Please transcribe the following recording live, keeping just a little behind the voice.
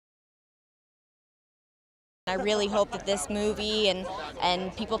I really hope that this movie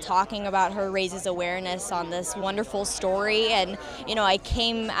and people talking about her raises awareness on this wonderful story. And I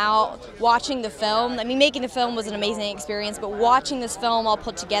came out watching the film. I mean, making the film was an amazing experience, but watching this film all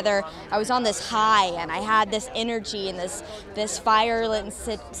put together, I was on this high, and I had this energy and this fire lit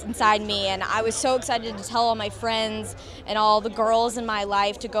inside me, and I was so excited to tell all my friends and all the girls in my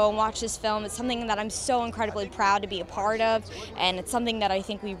life to go and watch this film. It's something that I'm so incredibly proud to be a part of, and it's something that I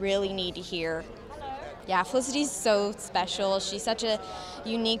think we really need to hear. Yeah, Felicity's so special. She's such a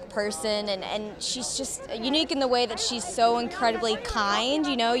unique person, and she's just unique in the way that she's so incredibly kind.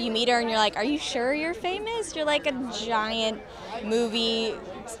 You meet her and you're like, are you sure you're famous? You're like a giant movie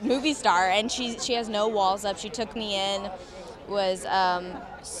star, and she has no walls up. She took me in. Was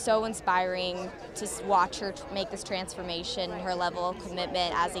so inspiring to watch her make this transformation. Her level of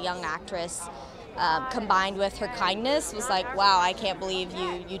commitment as a young actress, combined with her kindness, was like, wow, I can't believe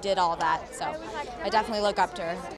you did all that. So I definitely look up to her.